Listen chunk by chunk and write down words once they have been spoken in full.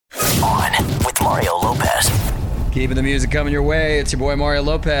Keeping the music coming your way. It's your boy Mario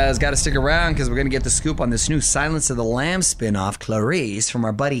Lopez. Got to stick around because we're going to get the scoop on this new Silence of the Lambs spinoff, Clarice, from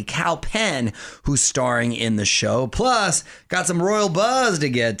our buddy Kal Penn, who's starring in the show. Plus, got some royal buzz to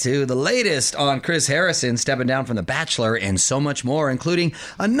get to. The latest on Chris Harrison stepping down from The Bachelor and so much more, including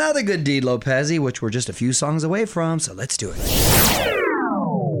another good deed, Lopezie, which we're just a few songs away from. So let's do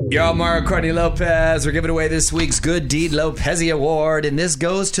it. Yo, Mario Courtney Lopez. We're giving away this week's Good Deed Lopezie Award, and this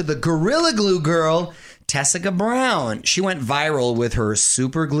goes to the Gorilla Glue girl, Tessica Brown. She went viral with her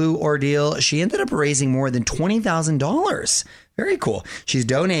super glue ordeal. She ended up raising more than $20,000. Very cool. She's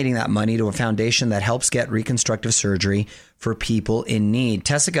donating that money to a foundation that helps get reconstructive surgery for people in need.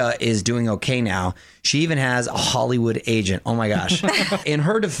 Tessica is doing okay now. She even has a Hollywood agent. Oh my gosh. In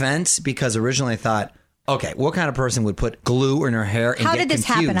her defense, because originally I thought, okay, what kind of person would put glue in her hair and How get did this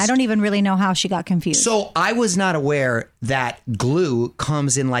confused? happen? I don't even really know how she got confused. So I was not aware that glue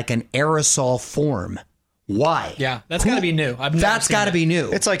comes in like an aerosol form. Why? Yeah, that's got to be new. That's got to be new.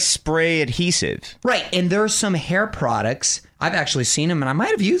 It's like spray adhesive. Right. And there's some hair products, I've actually seen them, and I might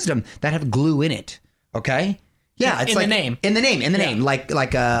have used them, that have glue in it. Okay? Yeah, it's in like the name. In the name, like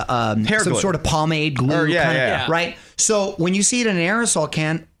a hair some glue. sort of pomade glue, Yeah. right? So when you see it in an aerosol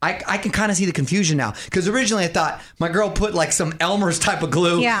can, I can kind of see the confusion now, because originally I thought my girl put like some Elmer's type of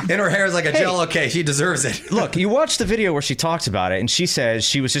glue in her hair is like a gel. Okay, she deserves it. Look, you watched the video where she talks about it, and she says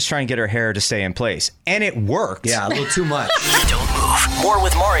she was just trying to get her hair to stay in place, and it worked. Yeah, a little too much. Don't move. More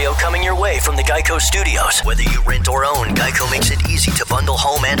with Mario coming your way from the Geico Studios. Whether you rent or own, Geico makes it easy to bundle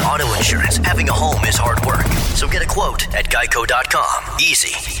home and auto insurance. Having a home is hard work, so get a quote at geico.com.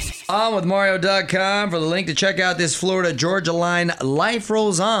 Easy. On with Mario.com for the link to check out this Florida-Georgia line, Life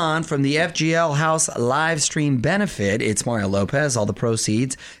Rolls On, from the FGL House live stream benefit. It's Mario Lopez. All the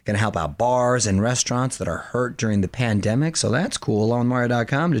proceeds going to help out bars and restaurants that are hurt during the pandemic. So that's cool. On with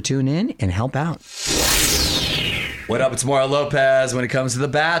Mario.com to tune in and help out. What up? It's Mario Lopez. When it comes to The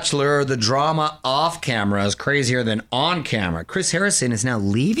Bachelor, the drama off camera is crazier than on camera. Chris Harrison is now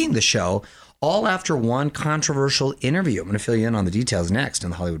leaving the show, all after one controversial interview. I'm going to fill you in on the details next on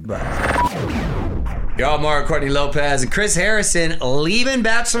the Hollywood Buzz. Yo, Mario Courtney Lopez and Chris Harrison leaving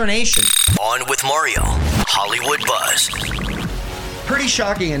Bachelor Nation. On with Mario, Hollywood Buzz. Pretty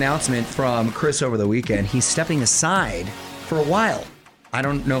shocking announcement from Chris over the weekend. He's stepping aside for a while. I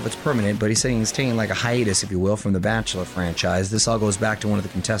don't know if it's permanent, but he's saying he's taking like a hiatus, if you will, from the Bachelor franchise. This all goes back to one of the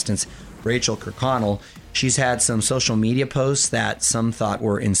contestants, Rachel Kirkconnell. She's had some social media posts that some thought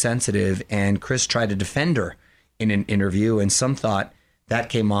were insensitive, and Chris tried to defend her in an interview, and some thought that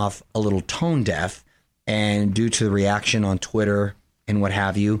came off a little tone deaf. And due to the reaction on Twitter and what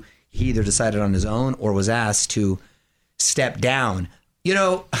have you, he either decided on his own or was asked to step down. You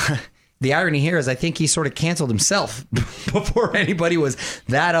know, the irony here is I think he sort of canceled himself before anybody was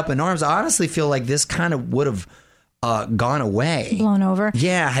that up in arms. I honestly feel like this kind of would have gone away. Blown over.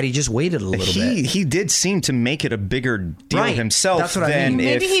 Yeah, had he just waited a little bit. He did seem to make it a bigger deal Right. himself. That's what I than mean.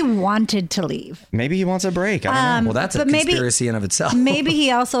 Maybe if, he wanted to leave. Maybe he wants a break. I don't know. Well, that's a but maybe- conspiracy in of itself. Maybe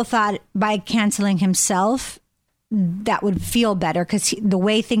he also thought by canceling himself, that would feel better, because the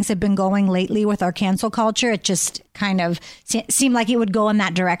way things have been going lately with our cancel culture, it just kind of seemed like it would go in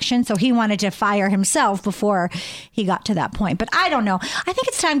that direction. So he wanted to fire himself before he got to that point. But I don't know. I think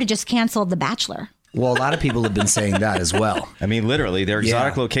it's time to just cancel The Bachelor. Well, a lot of people have been saying that as well. I mean, literally, their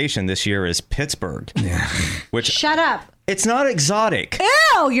exotic Yeah. location this year is Pittsburgh. Yeah. Which Shut up. it's not exotic.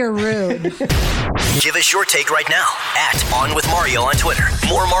 Ew, you're rude. Give us your take right now at On With Mario on Twitter.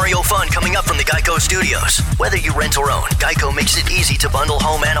 More Mario fun coming up from the Geico Studios. Whether you rent or own, Geico makes it easy to bundle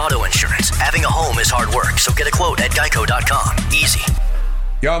home and auto insurance. Having a home is hard work, so get a quote at geico.com. Easy.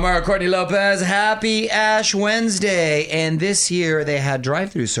 Yo, Mario Courtney Lopez, happy Ash Wednesday. And this year they had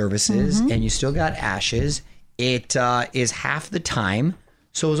drive-through services, and you still got ashes. It is half the time.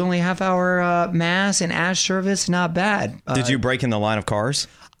 So it was only a half-hour mass and ash service. Not bad. Did you break in the line of cars?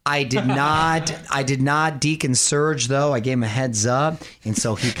 I did not. I did not Deacon Surge, though. I gave him a heads up. And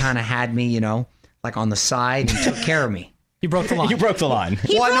so he kind of had me, like on the side and took care of me. You broke the line. You broke the line.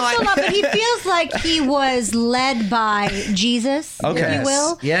 He broke the law, but he feels like he was led by Jesus, if you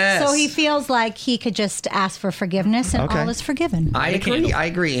will. Yes. So he feels like he could just ask for forgiveness, and all is forgiven. I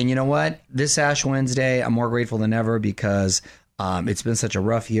agree. And you know what? This Ash Wednesday, I'm more grateful than ever because it's been such a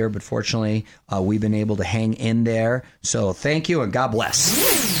rough year. But fortunately, we've been able to hang in there. So thank you and God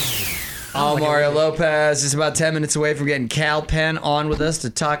bless. Mario Lopez is about 10 minutes away from getting Kal Penn on with us to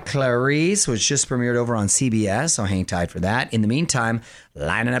talk Clarice, which just premiered over on CBS, so hang tight for that. In the meantime,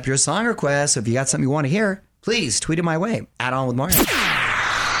 lining up your song requests. So if you got something you want to hear, please tweet it my way. On with Mario.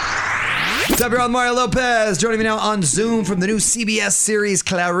 What's up, everyone? Mario Lopez. Joining me now on Zoom from the new CBS series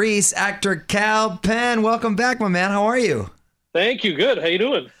Clarice, actor Kal Penn. Welcome back, my man. How are you? Thank you. Good. How you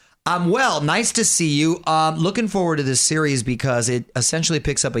doing? I'm well. Nice to see you. Looking forward to this series because it essentially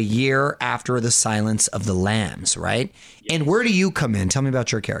picks up a year after The Silence of the Lambs, right? Yes. And where do you come in? Tell me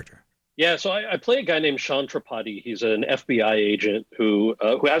about your character. Yeah, so I play a guy named Sean Tripathi. He's an FBI agent who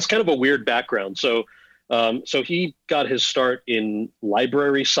has kind of a weird background. So he got his start in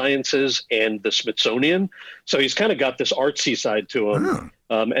library sciences and the Smithsonian. So he's kind of got this artsy side to him,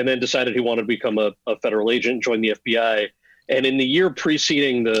 and then decided he wanted to become a federal agent, join the FBI. And in the year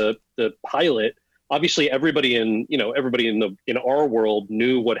preceding the pilot, obviously everybody in our world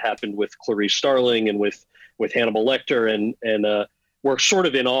knew what happened with Clarice Starling and with Hannibal Lecter, and we're sort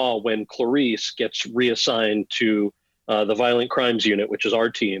of in awe when Clarice gets reassigned to the Violent Crimes Unit, which is our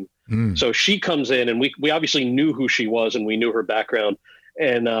team. So she comes in, and we obviously knew who she was, and we knew her background.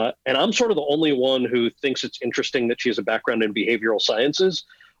 And I'm sort of the only one who thinks it's interesting that she has a background in behavioral sciences.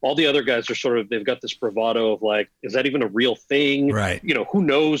 All the other guys are they've got this bravado of like, is that even a real thing? Right. Who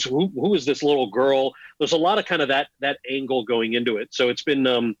knows? Who is this little girl? There's a lot of kind of that angle going into it. So it's been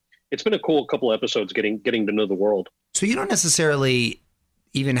a cool couple episodes getting to know the world. So you don't necessarily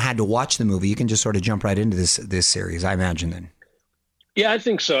even had to watch the movie. You can just sort of jump right into this series, I imagine then. Yeah, I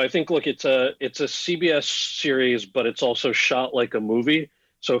think so. I think, look, it's a CBS series, but it's also shot like a movie.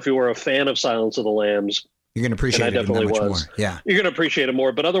 So if you were a fan of Silence of the Lambs, you're going to appreciate it that much more. Yeah, you're going to appreciate it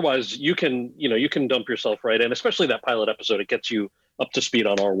more. But otherwise, you can dump yourself right in, especially that pilot episode. It gets you up to speed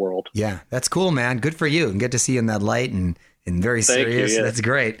on our world. Yeah, that's cool, man. Good for you, and get to see you in that light and very serious. Yeah. That's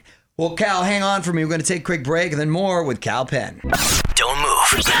great. Well, Kal, hang on for me. We're going to take a quick break and then more with Kal Penn. Don't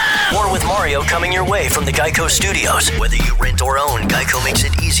move. More with Mario coming your way from the Geico Studios. Whether you rent or own, Geico makes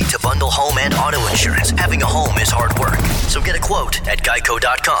it easy to bundle home and auto insurance. Having a home is hard work. So get a quote at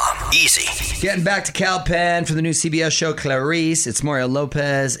geico.com. Easy. Getting back to Kal Penn for the new CBS show Clarice. It's Mario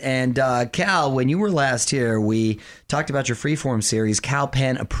Lopez. And Kal, when you were last here, we talked about your Freeform series. Kal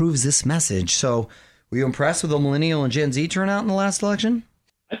Penn approves this message. So were you impressed with the millennial and Gen Z turnout in the last election?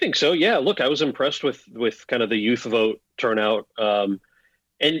 I think so. Yeah. Look, I was impressed with kind of the youth vote turnout.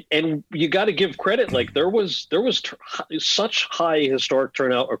 And you got to give credit. Like there was such high historic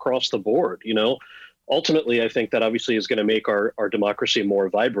turnout across the board. Ultimately, I think that obviously is going to make our democracy more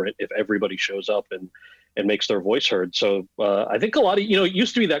vibrant if everybody shows up and makes their voice heard. So I think a lot of, it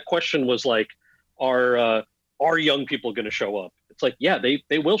used to be that question was like, are young people going to show up? It's like, yeah,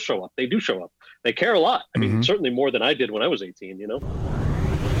 they will show up. They do show up. They care a lot. I mean, certainly more than I did when I was 18,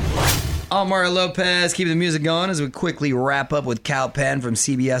 I'm Mario Lopez, keeping the music going as we quickly wrap up with Kal Penn from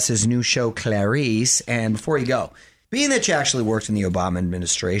CBS's new show Clarice. And before you go, being that you actually worked in the Obama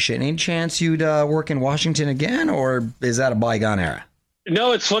administration, any chance you'd work in Washington again, or is that a bygone era?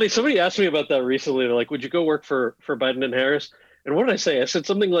 No, it's funny. Somebody asked me about that recently. They're like, would you go work for Biden and Harris? And what did I say? I said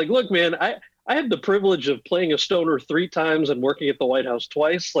something like, look, man, I had the privilege of playing a stoner 3 times and working at the White House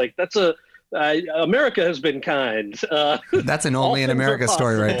twice. Like America has been kind. That's an only in America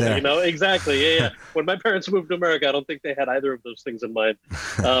story right there. Exactly. Yeah. When my parents moved to America, I don't think they had either of those things in mind.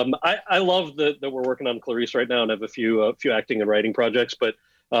 I love that we're working on Clarice right now and have a few acting and writing projects. But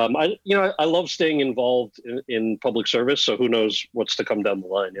I love staying involved in public service. So who knows what's to come down the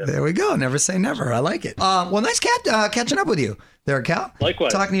line? Yeah. There we go. Never say never. I like it. Well, nice catching up with you there, Kal.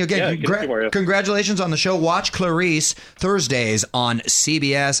 Likewise. Talking to you again. Yeah, congratulations on the show. Watch Clarice Thursdays on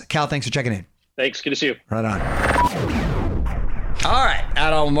CBS. Kal, thanks for checking in. Thanks. Good to see you. Right on. All right.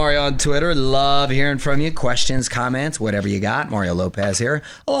 At All Mario on Twitter. Love hearing from you. Questions, comments, whatever you got. Mario Lopez here,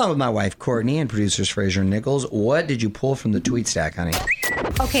 along with my wife, Courtney, and producers Fraser and Nichols. What did you pull from the tweet stack, honey?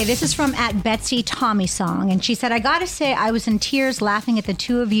 Okay, this is from @BetsyTommySong, and she said, I gotta say, I was in tears laughing at the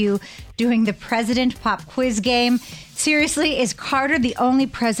two of you doing the President Pop Quiz game. Seriously, is Carter the only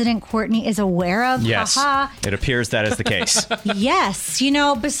president Courtney is aware of? Yes, Ha-ha. It appears that is the case. Yes,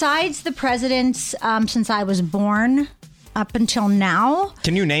 besides the presidents since I was born up until now.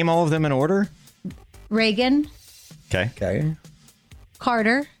 Can you name all of them in order? Reagan. Okay.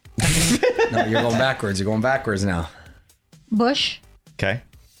 Carter. No, you're going backwards. You're going backwards now. Bush. Okay.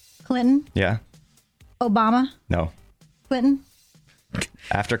 Clinton. Yeah. Obama. No. Clinton.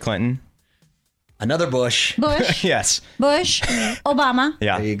 After Clinton. Another Bush. Bush. Yes. Bush. Obama.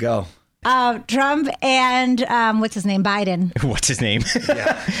 Yeah. There you go. Trump and what's his name? Biden. What's his name?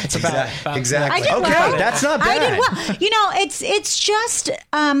 Yeah. It's exactly. I did okay, well. that's not bad. I did well. It's just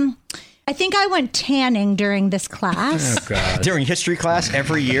I think I went tanning during this class. Oh, God. During history class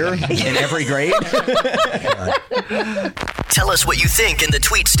every year in every grade. Tell us what you think in the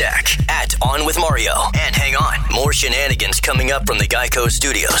tweet stack at On With Mario. And hang on, more shenanigans coming up from the Geico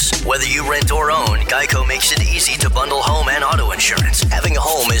Studios. Whether you rent or own, Geico makes it easy to bundle home and auto insurance. Having a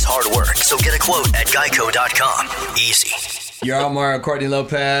home is hard work, so get a quote at geico.com. Easy. You're on Mario, Courtney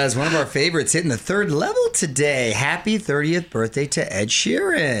Lopez, one of our favorites, hitting the third level today. Happy 30th birthday to Ed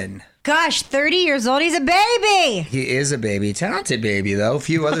Sheeran. Gosh, 30 years old. He's a baby. He is a baby. Talented baby, though. A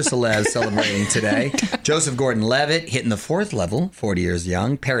few other celebs celebrating today. Joseph Gordon-Levitt hitting the fourth level, 40 years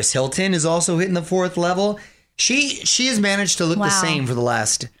young. Paris Hilton is also hitting the fourth level. She has managed to look the same for the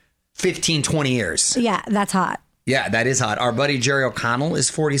last 15, 20 years. Yeah, that's hot. Yeah, that is hot. Our buddy Jerry O'Connell is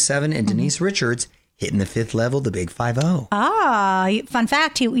 47, and Denise Richards hitting the fifth level, the big 5-0. Ah, fun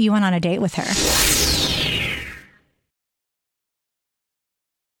fact, you went on a date with her.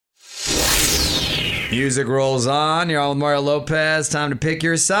 Music rolls on. You're on with Mario Lopez. Time to pick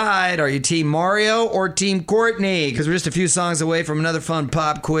your side. Are you Team Mario or Team Courtney? Because we're just a few songs away from another fun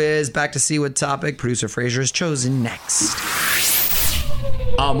pop quiz. Back to see what topic producer Fraser has chosen next.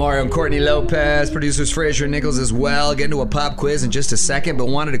 I'm Mario and Courtney Lopez. Producers Fraser and Nichols as well. Get into a pop quiz in just a second, but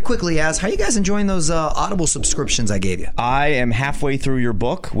wanted to quickly ask, how are you guys enjoying those Audible subscriptions I gave you? I am halfway through your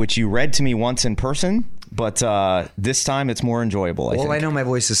book, which you read to me once in person. But this time it's more enjoyable, I think. I know my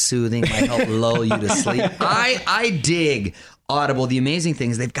voice is soothing. Might help lull you to sleep. I dig Audible. The amazing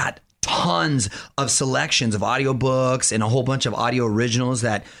thing is they've got tons of selections of audiobooks and a whole bunch of audio originals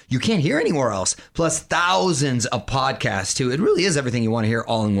that you can't hear anywhere else. Plus thousands of podcasts, too. It really is everything you want to hear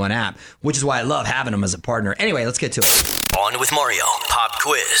all in one app, which is why I love having them as a partner. Anyway, let's get to it. On with Mario, pop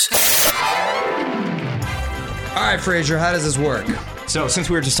quiz. All right, Fraser, how does this work? So since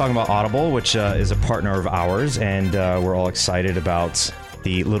we were just talking about Audible, which is a partner of ours, and we're all excited about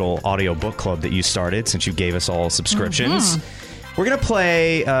the little audio book club that you started since you gave us all subscriptions, we're going to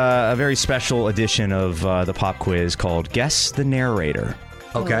play a very special edition of the pop quiz called Guess the Narrator.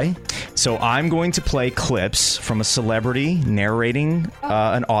 Okay. So I'm going to play clips from a celebrity narrating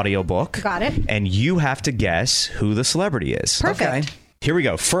an audiobook. Got it. And you have to guess who the celebrity is. Perfect. Okay. Here we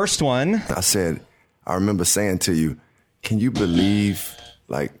go. First one. I said, I remember saying to you, can you believe,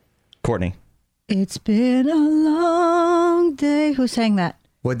 like... Courtney. It's been a long day. Who sang that?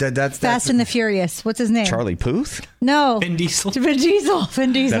 Well, that's Fast and the Furious. What's his name? Charlie Puth? No. Vin Diesel. Vin Diesel.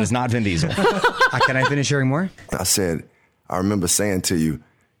 Vin Diesel. That is not Vin Diesel. Can I finish hearing more? I said, I remember saying to you,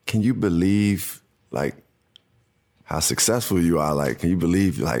 can you believe, like, how successful you are? Like, can you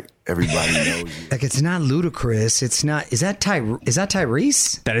believe, like, everybody knows you? Like, it's not Ludacris. It's not... Is that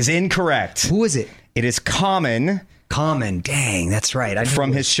Tyrese? That is incorrect. Who is it? It is Common. Common. Dang, that's right.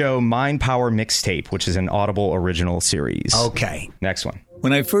 From his show Mind Power Mixtape, which is an Audible original series. Okay. Next one.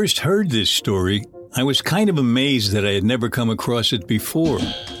 When I first heard this story, I was kind of amazed that I had never come across it before.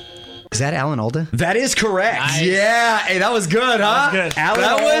 Is that Alan Alda? That is correct. Nice. Yeah. Hey, that was good, huh? That was good.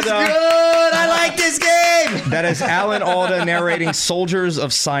 Alan was Alda. good. I like this game. That is Alan Alda narrating Soldiers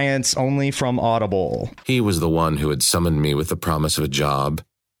of Science, only from Audible. He was the one who had summoned me with the promise of a job,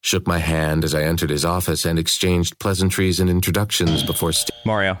 shook my hand as I entered his office, and exchanged pleasantries and introductions before...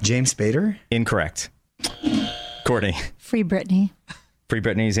 Mario. James Spader? Incorrect. Courtney. Free Britney. Free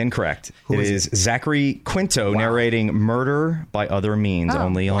Britney is incorrect. Who it is Zachary Quinto narrating Murder by Other Means,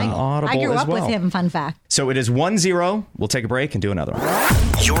 only on Audible as well. I grew up with him, fun fact. So it is 1-0. We'll take a break and do another one.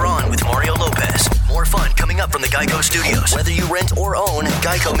 You're on with Mario Lopez. More fun coming up from the Geico Studios. Whether you rent or own,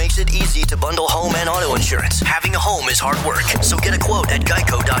 Geico makes it easy to bundle home and auto insurance. Having a home is hard work, so get a quote at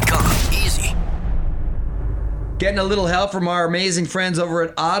geico.com. Easy. Getting a little help from our amazing friends over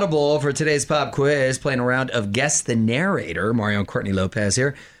at Audible for today's pop quiz, playing a round of Guess the Narrator. Mario and Courtney Lopez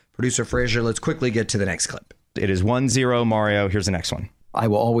here. Producer Fraser, let's quickly get to the next clip. It is 1-0, Mario. Here's the next one. I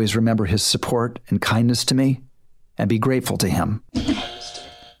will always remember his support and kindness to me and be grateful to him.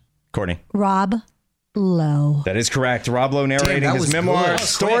 Courtney. Rob Lowe. That is correct. Rob Lowe narrating Damn, his memoir,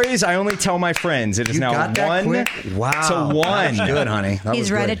 Stories I Only Tell My Friends. It is now got that 1 quick? Wow. to 1. That was good, honey. That He's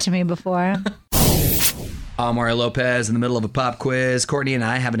was read good. it to me before. I'm Mario Lopez in the middle of a pop quiz. Courtney and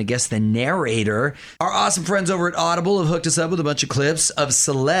I having to guess the narrator. Our awesome friends over at Audible have hooked us up with a bunch of clips of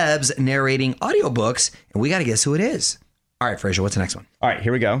celebs narrating audiobooks, and we got to guess who it is. All right, Fraser, what's the next one? All right,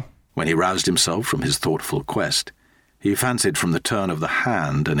 here we go. When he roused himself from his thoughtful quest, he fancied from the turn of the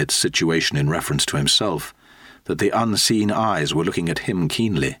hand and its situation in reference to himself that the unseen eyes were looking at him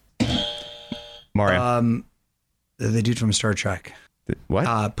keenly. Mario. The dude from Star Trek.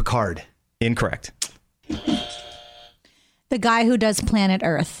 What? Picard. Incorrect. The guy who does Planet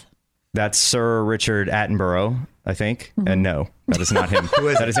Earth. That's Sir Richard Attenborough, I think. And no, that is not him.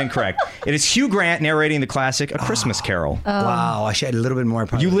 That is incorrect. It is Hugh Grant narrating the classic A Christmas Carol. Wow, I should have a little bit more.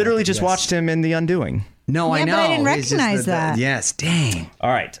 You literally just watched him in The Undoing. No, I know. But I didn't It's just recognize that. Yes, dang. All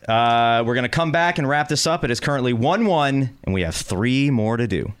right. We're going to come back and wrap this up. It is currently 1-1, and we have 3 more to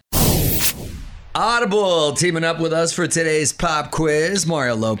do. Audible teaming up with us for today's pop quiz.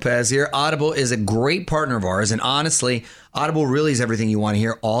 Mario Lopez here. Audible is a great partner of ours, and honestly, Audible really is everything you want to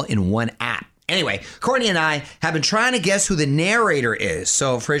hear all in one app. Anyway, Courtney and I have been trying to guess who the narrator is.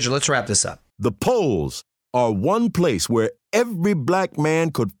 So, Fraser, let's wrap this up. The polls are one place where every black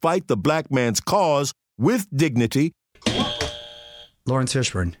man could fight the black man's cause with dignity. Lawrence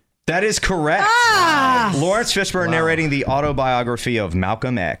Fishburne. That is correct. Lawrence Fishburne narrating the autobiography of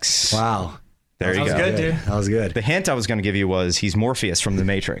Malcolm X. Wow. There you go. That was good, dude. That was good. The hint I was going to give you was he's Morpheus from The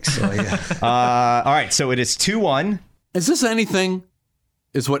Matrix. All right, so it is 2-1. Is this anything?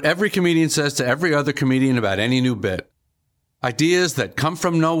 Is what every comedian says to every other comedian about any new bit. Ideas that come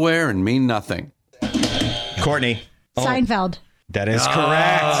from nowhere and mean nothing. Courtney. Seinfeld. That is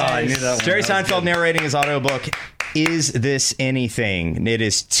correct. I knew that one. Jerry Seinfeld narrating his audiobook, Is This Anything? It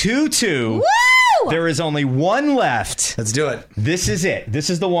is 2-2. Woo! There is only one left. Let's do it. This is it. This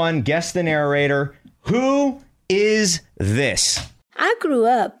is the one. Guess the narrator. Who is this? I grew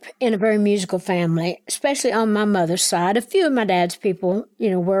up in a very musical family, especially on my mother's side. A few of my dad's people,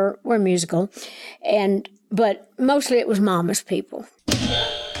 were musical, but mostly it was mama's people.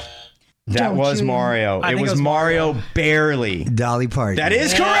 That was Mario. It was Mario barely. Dolly Parton. That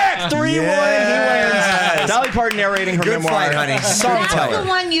is correct. 3-1. He wins. Dolly Parton narrating her memoir. Fight, honey. That's the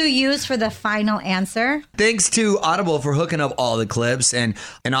one you use for the final answer. Thanks to Audible for hooking up all the clips. And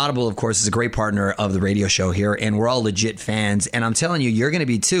Audible, of course, is a great partner of the radio show here. And we're all legit fans. And I'm telling you, you're going to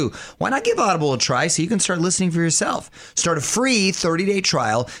be too. Why not give Audible a try so you can start listening for yourself? Start a free 30-day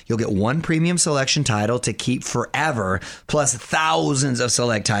trial. You'll get one premium selection title to keep forever, plus thousands of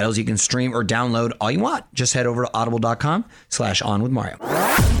select titles you can stream or download all you want. Just head over to audible.com/onwithmario.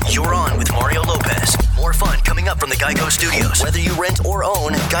 You're on with Mario Lopez. More fun coming up from the Geico Studios. Whether you rent or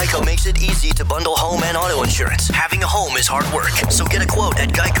own, Geico makes it easy to bundle home and auto insurance. Having a home is hard work, so get a quote at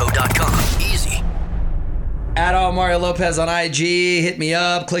geico.com. Easy. At all Mario Lopez on IG. Hit me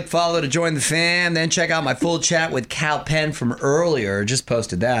up. Click follow to join the fam. Then check out my full chat with Kal Penn from earlier. Just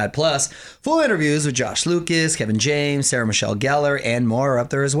posted that. Plus, full interviews with Josh Lucas, Kevin James, Sarah Michelle Gellar, and more are up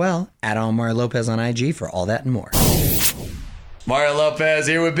there as well. At all Mario Lopez on IG for all that and more. Mario Lopez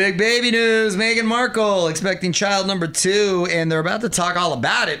here with big baby news. Meghan Markle expecting child number 2, and they're about to talk all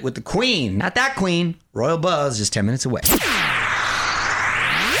about it with the Queen. Not that Queen. Royal Buzz, just 10 minutes away.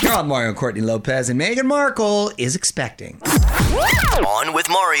 You're on Mario and Courtney Lopez, and Meghan Markle is expecting. On with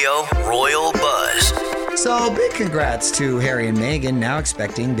Mario, Royal Buzz. So big congrats to Harry and Meghan, now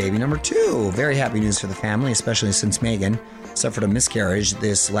expecting baby number 2. Very happy news for the family, especially since Meghan suffered a miscarriage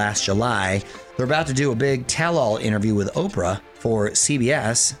this last July. They're about to do a big tell-all interview with Oprah for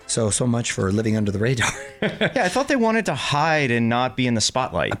CBS. So much for living under the radar. Yeah, I thought they wanted to hide and not be in the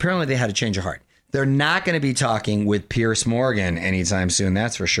spotlight. Apparently they had a change of heart. They're not going to be talking with Piers Morgan anytime soon,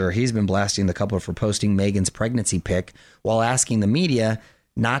 that's for sure. He's been blasting the couple for posting Meghan's pregnancy pic while asking the media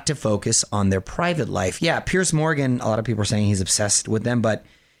not to focus on their private life. Yeah, Piers Morgan, a lot of people are saying he's obsessed with them, but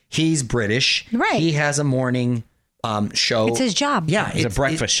he's British. Right. He has a morning show. It's his job. Yeah. It's a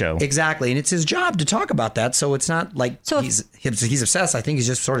breakfast show. Exactly. And it's his job to talk about that. So it's not like he's obsessed. I think he's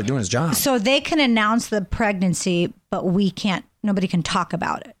just sort of doing his job. So they can announce the pregnancy, but nobody can talk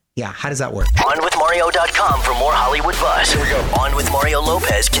about it. Yeah, how does that work? OnWithMario.com for more Hollywood buzz. Here we go. On with Mario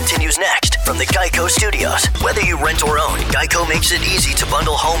Lopez continues next from the Geico Studios. Whether you rent or own, Geico makes it easy to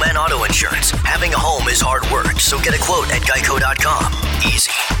bundle home and auto insurance. Having a home is hard work, so get a quote at Geico.com. Easy.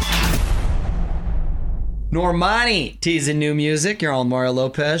 Normani teasing new music. You're on Mario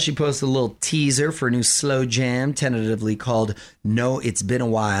Lopez. She posted a little teaser for a new slow jam, tentatively called No It's Been a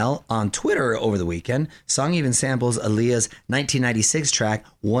While, on Twitter over the weekend. Song even samples Aaliyah's 1996 track,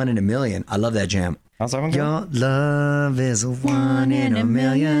 1 in a Million. I love that jam. How's that one go? Your love is a 1 in a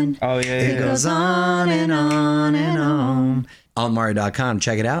million. Oh, yeah. It goes on and on and on. On Mario.com.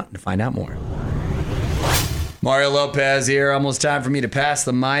 Check it out to find out more. Mario Lopez here. Almost time for me to pass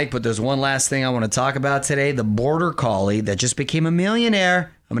the mic, but there's one last thing I want to talk about today. The border collie that just became a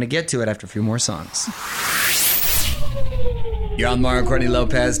millionaire. I'm going to get to it after a few more songs. You're on Mario and Courtney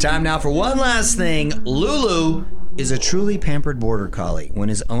Lopez. Time now for one last thing. Lulu is a truly pampered border collie. When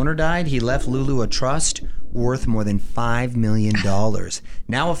his owner died, he left Lulu a trust worth more than $5 million.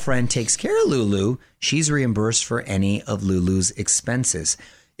 Now a friend takes care of Lulu. She's reimbursed for any of Lulu's expenses.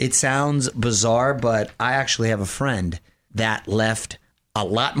 It sounds bizarre, but I actually have a friend that left a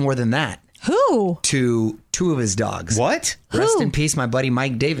lot more than that. Who? To 2 of his dogs. What? Rest in peace, my buddy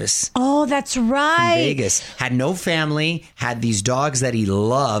Mike Davis. Oh, that's right. In Vegas. Had no family, had these dogs that he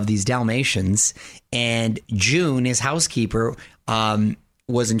loved, these Dalmatians. And June, his housekeeper,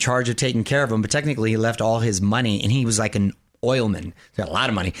 was in charge of taking care of him. But technically, he left all his money, and he was like an oilman. Got a lot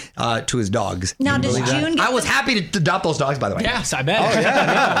of money to his dogs. Now, does June I was happy to adopt those dogs, by the way. Yes, I bet. Oh,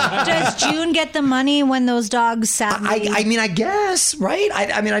 yeah. Does June get the money when those dogs sadly... I mean, I guess, right?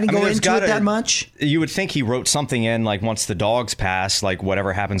 I mean, I didn't go into it that much. You would think he wrote something in, like, once the dogs pass, like,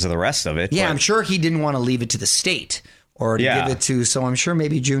 whatever happens to the rest of it. Yeah, but I'm sure he didn't want to leave it to the state or to give it to, so I'm sure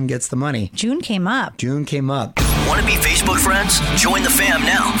maybe June gets the money. June came up. Want to be Facebook friends? Join the fam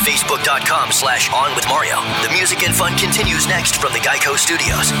now. Facebook.com/OnWithMario. The music and fun continues next from the Geico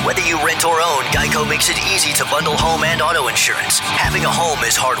Studios. Whether you rent or own, Geico makes it easy to bundle home and auto insurance. Having a home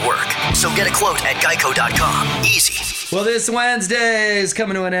is hard work. So get a quote at Geico.com. Easy. Well, this Wednesday is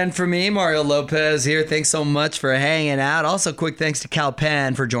coming to an end for me. Mario Lopez here. Thanks so much for hanging out. Also, quick thanks to Kal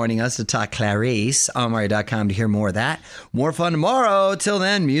Penn for joining us to talk Clarice. On Mario.com to hear more of that. More fun tomorrow. Till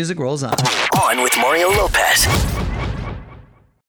then, music rolls on. On with Mario Lopez.